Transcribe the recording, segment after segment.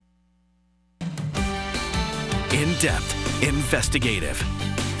in-depth, investigative.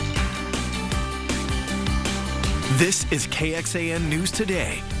 This is KXAN News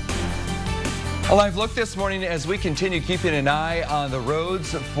Today. A live look this morning as we continue keeping an eye on the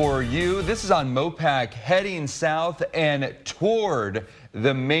roads for you. This is on Mopac heading south and toward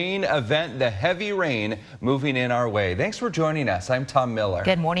the main event, the heavy rain moving in our way. Thanks for joining us. I'm Tom Miller.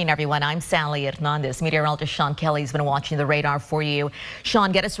 Good morning, everyone. I'm Sally Hernandez. Meteorologist Sean Kelly's been watching the radar for you.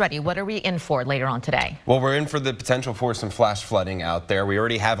 Sean, get us ready. What are we in for later on today? Well, we're in for the potential for some flash flooding out there. We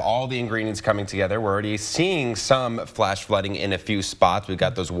already have all the ingredients coming together. We're already seeing some flash flooding in a few spots. We've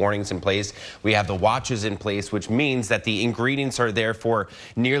got those warnings in place. We have the watches in place, which means that the ingredients are there for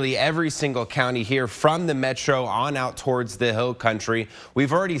nearly every single county here from the metro on out towards the hill country.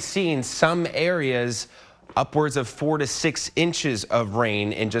 We've already seen some areas upwards of 4 to 6 inches of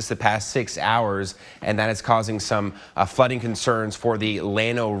rain in just the past 6 hours, and that is causing some flooding concerns for the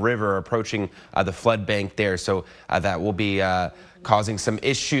Llano River approaching the flood bank there. So that will be causing some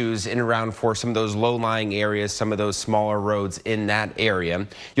issues in and around for some of those low-lying areas, some of those smaller roads in that area.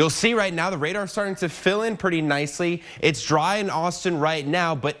 You'll see right now the radar starting to fill in pretty nicely. It's dry in Austin right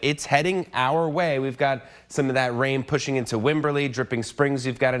now, but it's heading our way. We've got some of that rain pushing into Wimberley, Dripping Springs.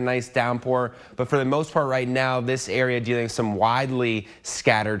 You've got a nice downpour, but for the most part right now, this area dealing with some widely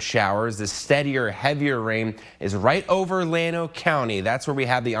scattered showers. The steadier, heavier rain is right over Llano County. That's where we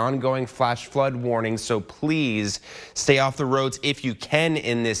have the ongoing flash flood warning, so please stay off the roads if you can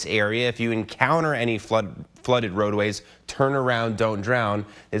in this area. If you encounter any flooded roadways, turn around, don't drown.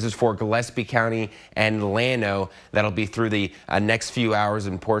 This is for Gillespie County and Llano. That'll be through the next few hours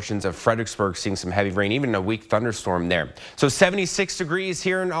and portions of Fredericksburg, seeing some heavy rain, even a weak thunderstorm there. So 76 degrees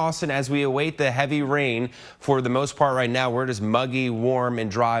here in Austin as we await the heavy rain. For the most part right now, we're just muggy, warm,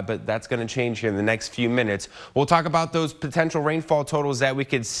 and dry, but that's going to change here in the next few minutes. We'll talk about those potential rainfall totals that we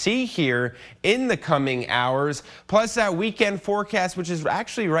could see here in the coming hours, plus that weekend forecast, which is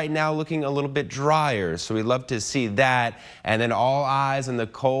actually right now looking a little bit drier. So we'd love to see that. And then all eyes on the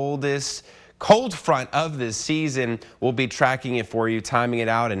cold front of this season. We'll be tracking it for you, timing it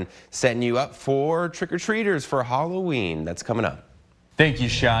out, and setting you up for trick-or-treaters for Halloween. That's coming up. Thank you,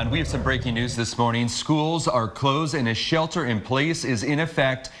 Sean. We have some breaking news this morning. Schools are closed and a shelter in place is in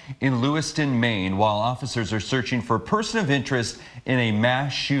effect in Lewiston, Maine, while officers are searching for a person of interest in a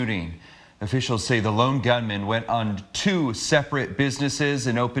mass shooting. Officials say the lone gunman went on 2 separate businesses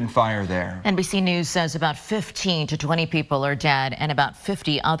and opened fire there. NBC News says about 15 to 20 people are dead and about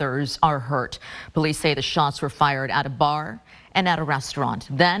 50 others are hurt. Police say the shots were fired at a bar and at a restaurant,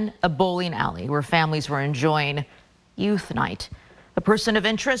 then a bowling alley where families were enjoying youth night. The person of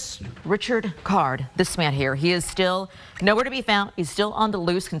interest, Richard Card, this man here, he is still nowhere to be found. He's still on the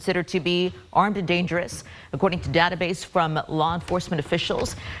loose, considered to be armed and dangerous. According to database from law enforcement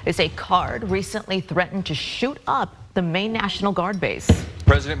officials, they say Card recently threatened to shoot up the Maine National Guard base.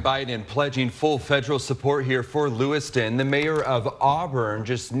 President Biden pledging full federal support here for Lewiston. The mayor of Auburn,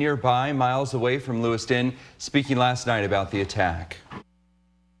 just nearby, miles away from Lewiston, speaking last night about the attack.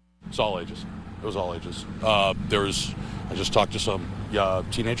 It's all ages. It was all ages. I just talked to some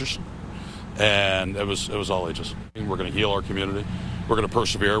teenagers, and it was all ages. We're going to heal our community. We're going to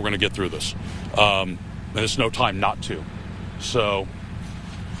persevere. We're going to get through this. And it's no time not to. So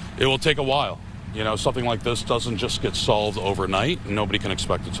it will take a while. You know, something like this doesn't just get solved overnight. Nobody can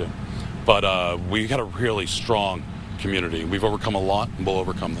expect it to. But we got a really strong community. We've overcome a lot, and we'll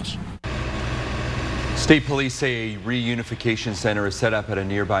overcome this. State police say a reunification center is set up at a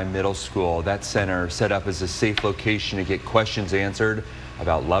nearby middle school. That center set up as a safe location to get questions answered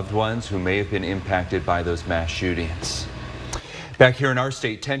about loved ones who may have been impacted by those mass shootings. Back here in our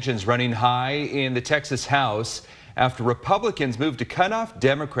state, tensions running high in the Texas House after Republicans moved to cut off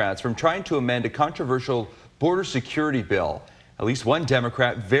Democrats from trying to amend a controversial border security bill. At least one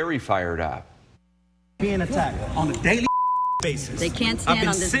Democrat very fired up. Being attacked on a daily basis. They can't stand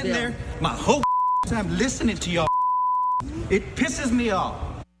on this bill. I've been sitting there my whole time listening to y'all. It pisses me off.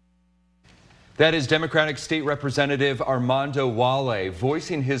 That is Democratic State Representative Armando Wale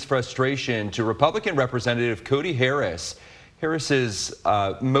voicing his frustration to Republican Representative Cody Harris. Harris's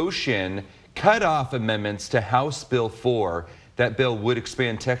motion cut off amendments to House Bill 4. That bill would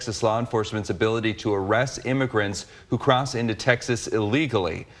expand Texas law enforcement's ability to arrest immigrants who cross into Texas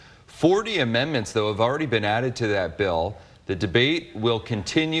illegally. 40 amendments, though, have already been added to that bill. The debate will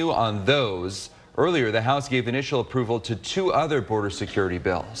continue on those. Earlier, the House gave initial approval to 2 other border security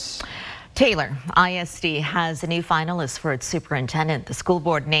bills. Taylor ISD has a new finalist for its superintendent. The school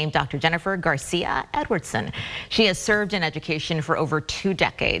board named Dr. Jennifer Garcia Edwardson. She has served in education for over 2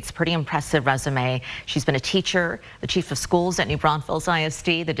 decades. Pretty impressive resume. She's been a teacher, the chief of schools at New Braunfels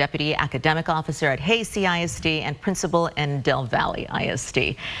ISD, the deputy academic officer at Hayes ISD, and principal in Del Valley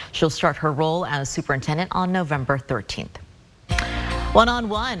ISD. She'll start her role as superintendent on November 13th.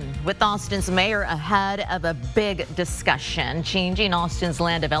 One-on-one with Austin's mayor ahead of a big discussion, changing Austin's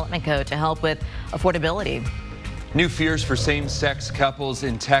land development code to help with affordability. New fears for same-sex couples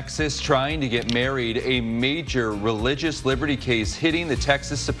in Texas trying to get married, a major religious liberty case hitting the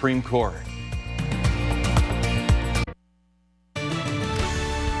Texas Supreme Court.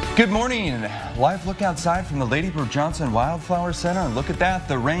 Good morning. Live look outside from the Lady Bird Johnson Wildflower Center, and look at that,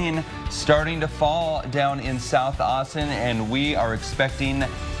 the rain starting to fall down in South Austin, and we are expecting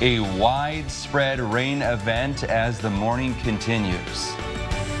a widespread rain event as the morning continues.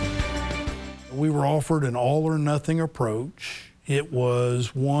 We were offered an all or nothing approach. It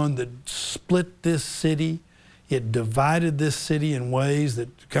was one that split this city. It divided this city in ways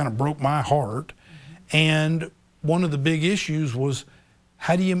that kind of broke my heart. And one of the big issues was,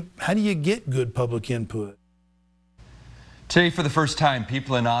 how do you get good public input? Today, for the first time,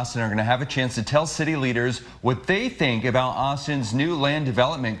 people in Austin are going to have a chance to tell city leaders what they think about Austin's new land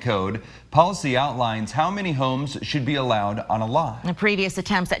development code. Policy outlines how many homes should be allowed on a lot. The previous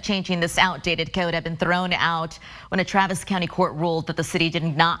attempts at changing this outdated code have been thrown out when a Travis County court ruled that the city did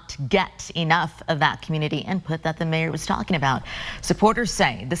not get enough of that community input that the mayor was talking about. Supporters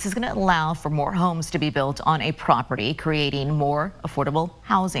say this is going to allow for more homes to be built on a property, creating more affordable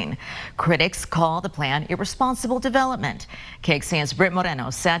housing. Critics call the plan irresponsible development. KXAN's Britt Moreno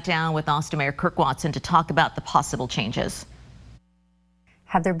sat down with Austin Mayor Kirk Watson to talk about the possible changes.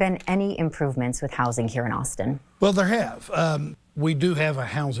 Have there been any improvements with housing here in Austin? Well, there have. We do have a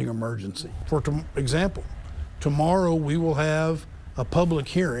housing emergency. For example, tomorrow we will have a public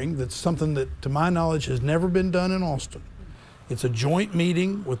hearing that's something that, to my knowledge, has never been done in Austin. It's a joint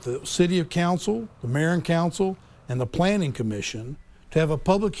meeting with the City Council, the Mayor and Council, and the Planning Commission to have a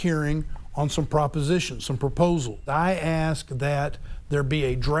public hearing on some propositions, some proposals. I ask that there be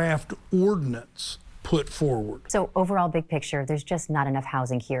a draft ordinance put forward. So overall, big picture, there's just not enough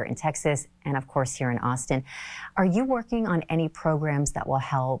housing here in Texas and of course here in Austin. Are you working on any programs that will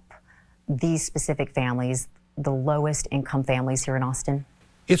help these specific families, the lowest income families here in Austin?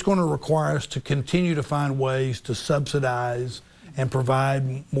 It's going to require us to continue to find ways to subsidize and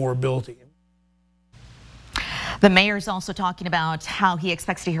provide more ability. The mayor's also talking about how he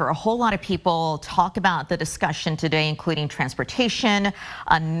expects to hear a whole lot of people talk about the discussion today, including transportation,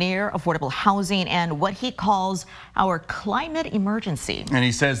 near affordable housing, and what he calls our climate emergency. And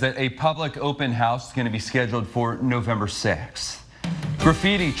he says that a public open house is going to be scheduled for November 6th.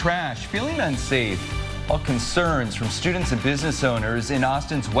 Graffiti, trash, feeling unsafe, all concerns from students and business owners in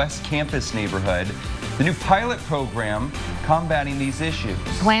Austin's West Campus neighborhood. The new pilot program combating these issues.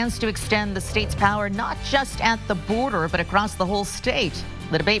 Plans to extend the state's power not just at the border, but across the whole state.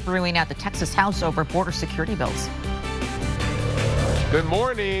 The debate brewing at the Texas House over border security bills. Good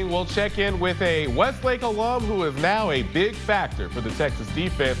morning. We'll check in with a Westlake alum who is now a big factor for the Texas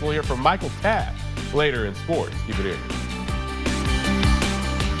defense. We'll hear from Michael Taft later in sports. Keep it here.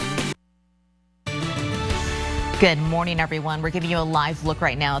 Good morning, everyone. We're giving you a live look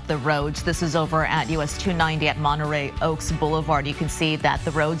right now at the roads. This is over at US 290 at Monterey Oaks Boulevard. You can see that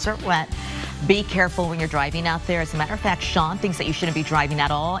the roads are wet. Be careful when you're driving out there. As a matter of fact, Sean thinks that you shouldn't be driving at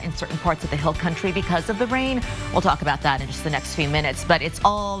all in certain parts of the hill country because of the rain. We'll talk about that in just the next few minutes, but it's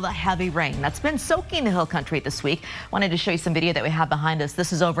all the heavy rain that's been soaking the hill country this week. Wanted to show you some video that we have behind us.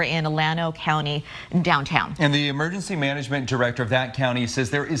 This is over in Llano County downtown. And the emergency management director of that county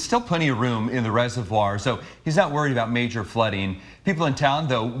says there is still plenty of room in the reservoir, so he's not worried about major flooding. People in town,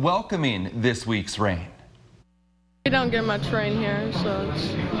 though, welcoming this week's rain. We don't get much rain here, so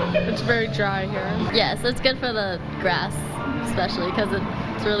it's very dry here. Yes, it's good for the grass, especially because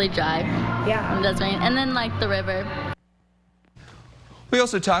it's really dry. Yeah. When it does rain. And then like the river. We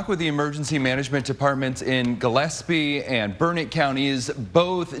also talked with the emergency management departments in Gillespie and Burnett counties.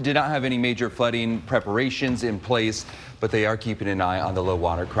 Both did not have any major flooding preparations in place, but they are keeping an eye on the low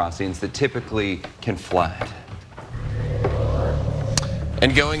water crossings that typically can flood.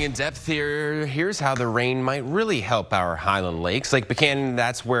 And going in depth here, here's how the rain might really help our Highland Lakes. Lake Buchanan,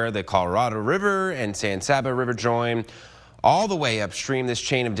 that's where the Colorado River and San Saba River join. All the way upstream, this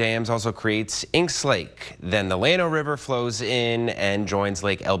chain of dams also creates Inks Lake. Then the Llano River flows in and joins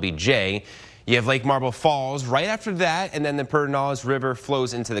Lake LBJ. You have Lake Marble Falls right after that, and then the Pedernales River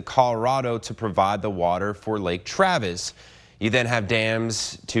flows into the Colorado to provide the water for Lake Travis. You then have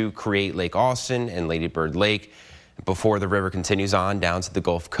dams to create Lake Austin and Lady Bird Lake before the river continues on down to the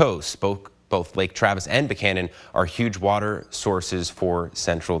Gulf Coast. Both Lake Travis and Buchanan are huge water sources for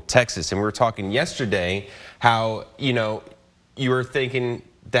Central Texas. And we were talking yesterday how, you were thinking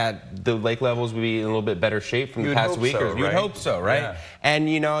that the lake levels would be in a little bit better shape from the past week. So, You would hope so, right? Yeah.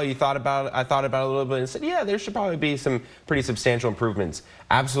 And I thought about it a little bit and said, yeah, there should probably be some pretty substantial improvements.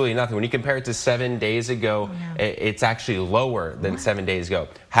 Absolutely nothing. When you compare it to 7 days ago, it's actually lower than 7 days ago.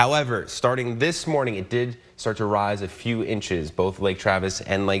 However, starting this morning, it did start to rise a few inches, both Lake Travis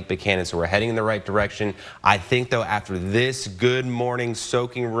and Lake Buchanan. So we're heading in the right direction. I think, though, after this good morning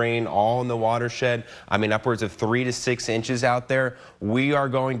soaking rain all in the watershed, I mean, upwards of 3 to 6 inches out there, we are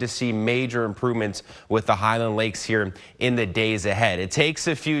going to see major improvements with the Highland Lakes here in the days ahead. It takes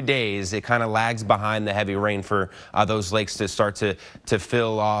a few days. It kind of lags behind the heavy rain for those lakes to start to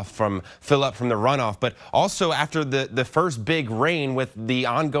fill up from the runoff. But also after the first big rain with the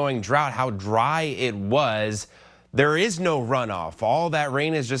ongoing drought, how dry it was, there is no runoff. All that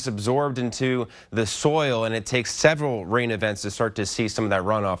rain is just absorbed into the soil, and it takes several rain events to start to see some of that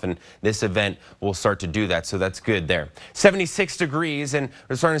runoff, and this event will start to do that, so that's good there. 76 degrees, and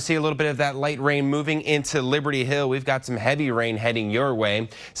we're starting to see a little bit of that light rain moving into Liberty Hill. We've got some heavy rain heading your way.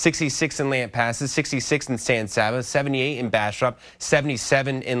 66 in Lant Passes, 66 in San Saba, 78 in Bastrop,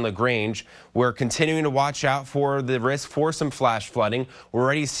 77 in LaGrange. We're continuing to watch out for the risk for some flash flooding. We're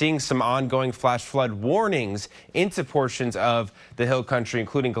already seeing some ongoing flash flood warnings into portions of the Hill Country,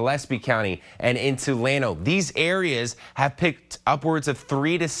 including Gillespie County and into Llano. These areas have picked upwards of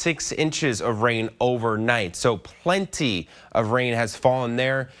 3 to 6 inches of rain overnight, so plenty of rain has fallen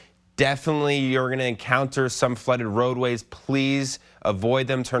there. Definitely you're going to encounter some flooded roadways. Please avoid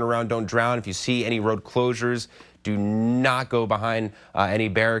them. Turn around, don't drown. If you see any road closures, do not go behind any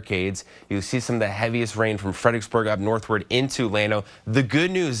barricades. You'll see some of the heaviest rain from Fredericksburg up northward into Llano. The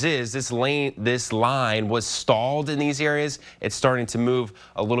good news is this line was stalled in these areas. It's starting to move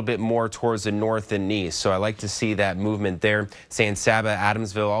a little bit more towards the north and east. So I like to see that movement there. San Saba,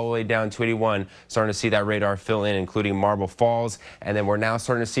 Adamsville, all the way down 281, starting to see that radar fill in, including Marble Falls. And then we're now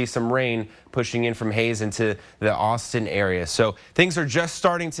starting to see some rain pushing in from Hayes into the Austin area. So things are just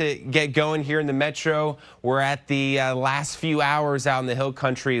starting to get going here in the metro. We're at the last few hours out in the Hill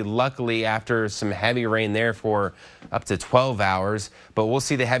Country, luckily, after some heavy rain there for up to 12 hours. But we'll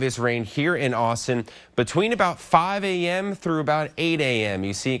see the heaviest rain here in Austin between about 5 a.m. through about 8 a.m.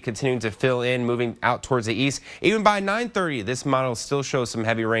 You see it continuing to fill in, moving out towards the east. Even by 9:30, this model still shows some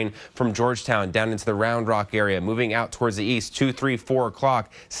heavy rain from Georgetown down into the Round Rock area, moving out towards the east. 2, 3, 4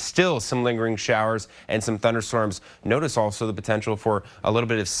 o'clock, still some lingering showers and some thunderstorms. Notice also the potential for a little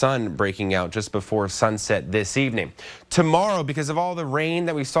bit of sun breaking out just before sunset this evening. Tomorrow, because of all the rain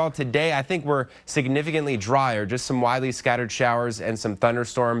that we saw today, I think we're significantly drier. Just some widely scattered showers and some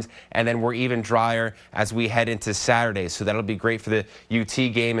thunderstorms, and then we're even drier as we head into Saturday. So that'll be great for the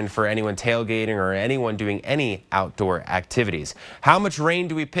UT game and for anyone tailgating or anyone doing any outdoor activities. How much rain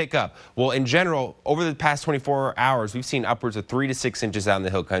do we pick up? Well, in general, over the past 24 hours, we've seen upwards of 3 to 6 inches out in the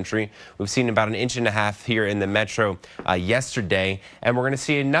Hill Country. We've seen about 1.5 inches here in the metro yesterday, and we're going to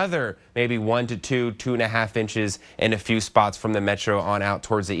see another maybe 1 to 2, 2.5 inches in a few spots from the metro on out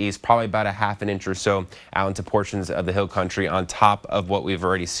towards the east, probably about 1/2 inch or so out into portions of the Hill Country on top of what we've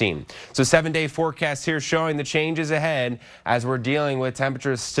already seen. So 7-day forecast here showing the changes ahead as we're dealing with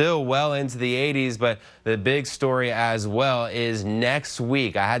temperatures still well into the 80s, but the big story as well is next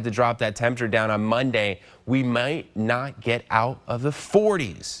week. I had to drop that temperature down on Monday. We might not get out of the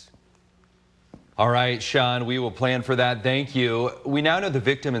 40s. All right, Sean, we will plan for that. Thank you. We now know the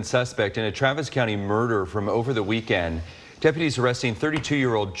victim and suspect in a Travis County murder from over the weekend. Deputies arresting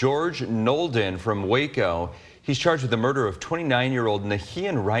 32-year-old George Nolden from Waco. He's charged with the murder of 29-year-old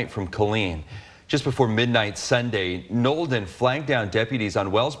Nahian Wright from Killeen. Just before midnight Sunday, Nolden flagged down deputies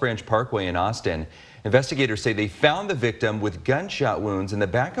on Wells Branch Parkway in Austin. Investigators say they found the victim with gunshot wounds in the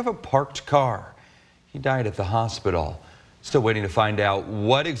back of a parked car. He died at the hospital. Still waiting to find out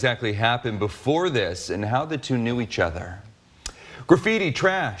what exactly happened before this and how the two knew each other. Graffiti,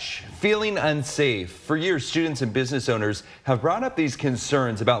 trash, feeling unsafe. For years, students and business owners have brought up these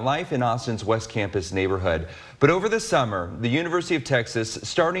concerns about life in Austin's West Campus neighborhood. But over the summer, the University of Texas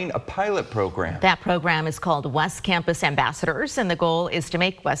starting a pilot program. That program is called West Campus Ambassadors, and the goal is to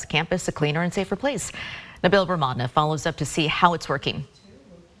make West Campus a cleaner and safer place. Nabil Ramadna follows up to see how it's working.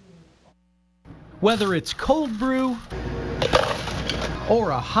 Whether it's cold brew or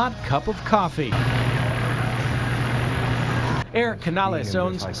a hot cup of coffee. Eric Canales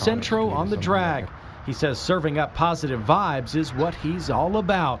owns Centro on the Drag, He says serving up positive vibes is what he's all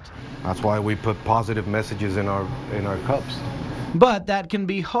about. That's why we put positive messages in our cups. But that can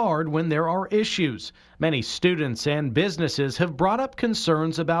be hard when there are issues. Many students and businesses have brought up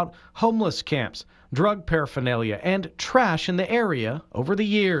concerns about homeless camps, drug paraphernalia, and trash in the area over the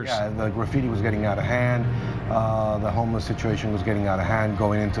years. Yeah, the graffiti was getting out of hand. The homeless situation was getting out of hand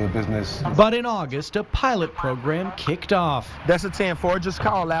going into the business. But in August, a pilot program kicked off. That's a 10-4. Just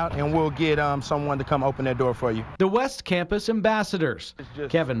call out and we'll get someone to come open that door for you. The West Campus Ambassadors.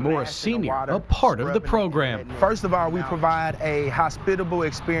 Kevin Morris Sr., a part of the program. First of all, we provide a hospitable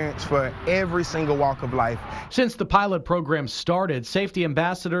experience for every single walk of life. Since the pilot program started, Safety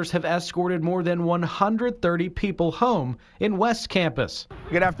Ambassadors have escorted more than 130 people home in West Campus.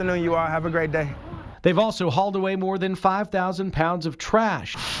 Good afternoon, you all. Have a great day. They've also hauled away more than 5,000 pounds of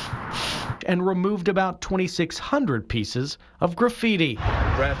trash and removed about 2,600 pieces of graffiti.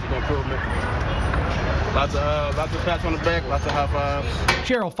 Drastic improvement. Lots of pats on the back, lots of high fives.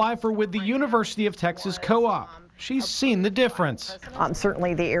 Cheryl Pfeiffer with the University of Texas Co-op. She's seen the difference.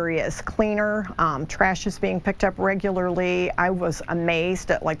 Certainly the area is cleaner. Trash is being picked up regularly. I was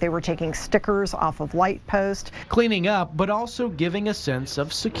amazed at they were taking stickers off of light posts. Cleaning up, but also giving a sense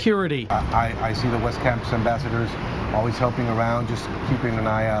of security. I see the West Campus Ambassadors always helping around, just keeping an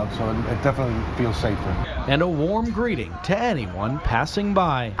eye out, so it definitely feels safer. And a warm greeting to anyone passing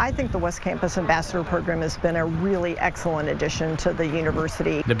by. I think the West Campus Ambassador program has been a really excellent addition to the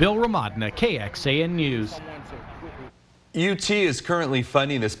university. Nabil Ramadna, KXAN News. UT is currently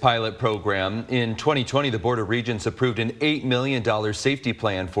funding this pilot program. In 2020, the Board of Regents approved an $8 million safety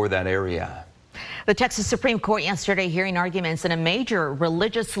plan for that area. The Texas Supreme Court yesterday hearing arguments in a major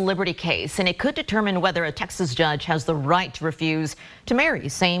religious liberty case, and it could determine whether a Texas judge has the right to refuse to marry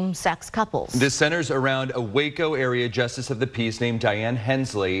same-sex couples. This centers around a Waco area justice of the peace named Diane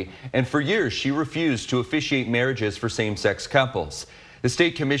Hensley, and for years she refused to officiate marriages for same-sex couples. The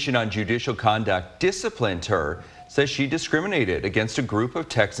State Commission on Judicial Conduct disciplined her, says she discriminated against a group of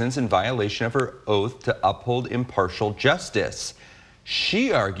Texans in violation of her oath to uphold impartial justice.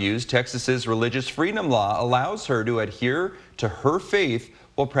 She argues Texas's religious freedom law allows her to adhere to her faith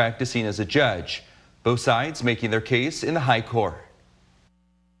while practicing as a judge. Both sides making their case in the high court.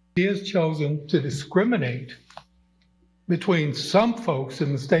 She has chosen to discriminate between some folks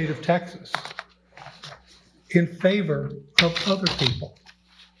in the state of Texas in favor of other people.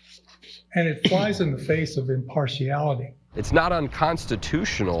 And it flies in the face of impartiality. It's not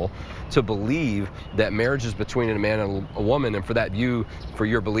unconstitutional to believe that marriage is between a man and a woman, and for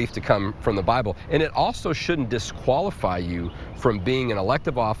your belief to come from the Bible. And it also shouldn't disqualify you from being an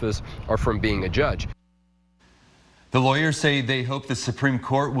elective office or from being a judge. The lawyers say they hope the Supreme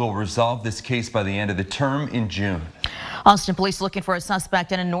Court will resolve this case by the end of the term in June. Austin police looking for a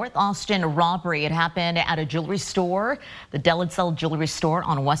suspect in a North Austin robbery. It happened at a jewelry store, the Delicel Jewelry Store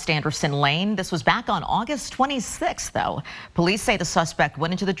on West Anderson Lane. This was back on August 26th, though. Police say the suspect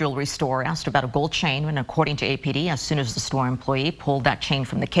went into the jewelry store, asked about a gold chain, and according to APD, as soon as the store employee pulled that chain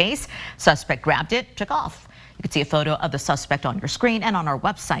from the case, suspect grabbed it, took off. You can see a photo of the suspect on your screen and on our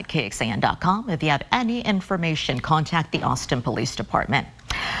website, KXAN.com. If you have any information, contact the Austin Police Department.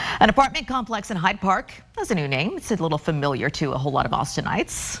 An apartment complex in Hyde Park has a new name. It's a little familiar to a whole lot of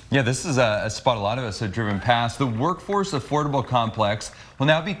Austinites. Yeah, this is a spot a lot of us have driven past. The Workforce Affordable Complex will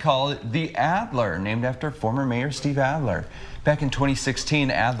now be called the Adler, named after former Mayor Steve Adler. Back in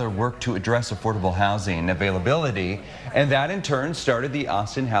 2016, Adler worked to address affordable housing availability, and that in turn started the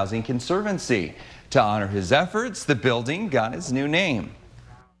Austin Housing Conservancy. To honor his efforts, the building got its new name.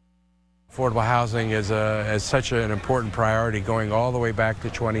 Affordable housing is such an important priority going all the way back to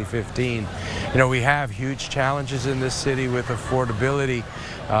 2015. You know, we have huge challenges in this city with affordability.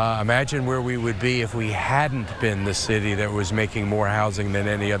 Imagine where we would be if we hadn't been the city that was making more housing than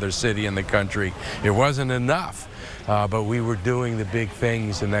any other city in the country. It wasn't enough, but we were doing the big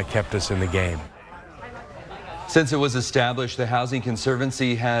things, and that kept us in the game. Since it was established, the Housing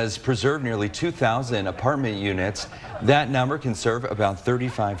Conservancy has preserved nearly 2,000 apartment units. That number can serve about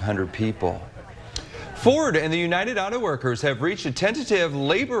 3,500 people. Ford and the United Auto Workers have reached a tentative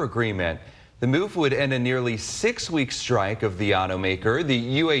labor agreement. The move would end a nearly 6-week strike of the automaker.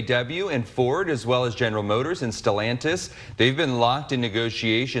 The UAW and Ford, as well as General Motors and Stellantis, they've been locked in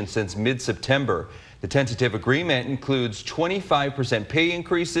negotiations since mid-September. The tentative agreement includes 25% pay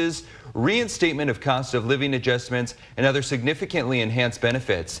increases, reinstatement of cost of living adjustments, and other significantly enhanced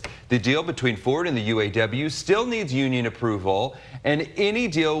benefits. The deal between Ford and the UAW still needs union approval, and any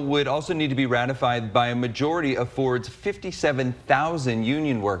deal would also need to be ratified by a majority of Ford's 57,000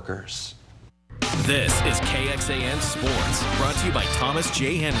 union workers. This is KXAN Sports, brought to you by Thomas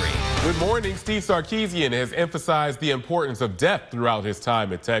J. Henry. Good morning. Steve Sarkisian has emphasized the importance of depth throughout his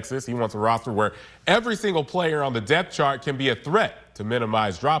time at Texas. He wants a roster where every single player on the depth chart can be a threat to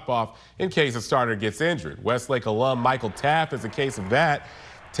minimize drop-off in case a starter gets injured. Westlake alum Michael Taft is a case of that.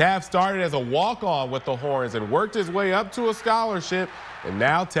 Taft started as a walk-on with the Horns and worked his way up to a scholarship, and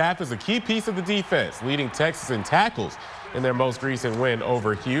now Taft is a key piece of the defense, leading Texas in tackles in their most recent win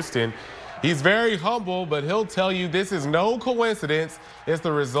over Houston. He's very humble, but he'll tell you this is no coincidence. It's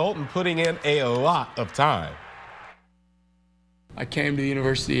the result in putting in a lot of time. I came to the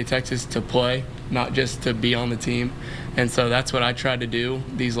University of Texas to play, not just to be on the team. And so that's what I tried to do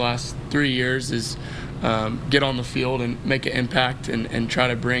these last 3 years is get on the field and make an impact and try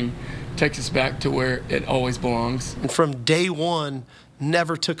to bring Texas back to where it always belongs. And from day one,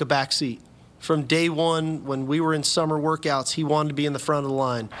 never took a back seat. From day one, when we were in summer workouts, he wanted to be in the front of the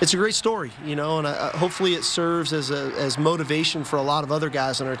line. It's a great story, you know, and hopefully it serves as motivation for a lot of other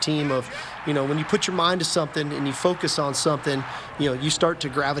guys on our team of, you know, when you put your mind to something and you focus on something, you know, you start to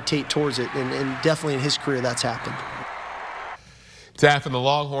gravitate towards it, and definitely in his career that's happened. Taft and the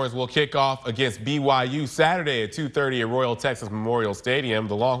Longhorns will kick off against BYU Saturday at 2:30 at Royal Texas Memorial Stadium.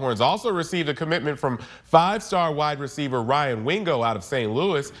 The Longhorns also received a commitment from five-star wide receiver Ryan Wingo out of St.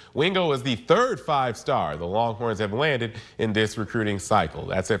 Louis. Wingo is the third five-star the Longhorns have landed in this recruiting cycle.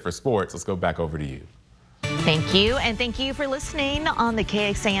 That's it for sports. Let's go back over to you. Thank you, and thank you for listening on the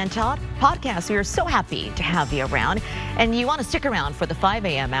KXAN podcast. We are so happy to have you around, and you want to stick around for the 5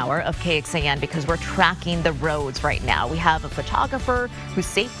 a.m. hour of KXAN because we're tracking the roads right now. We have a photographer who's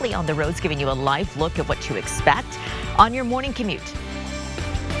safely on the roads giving you a live look at what to expect on your morning commute.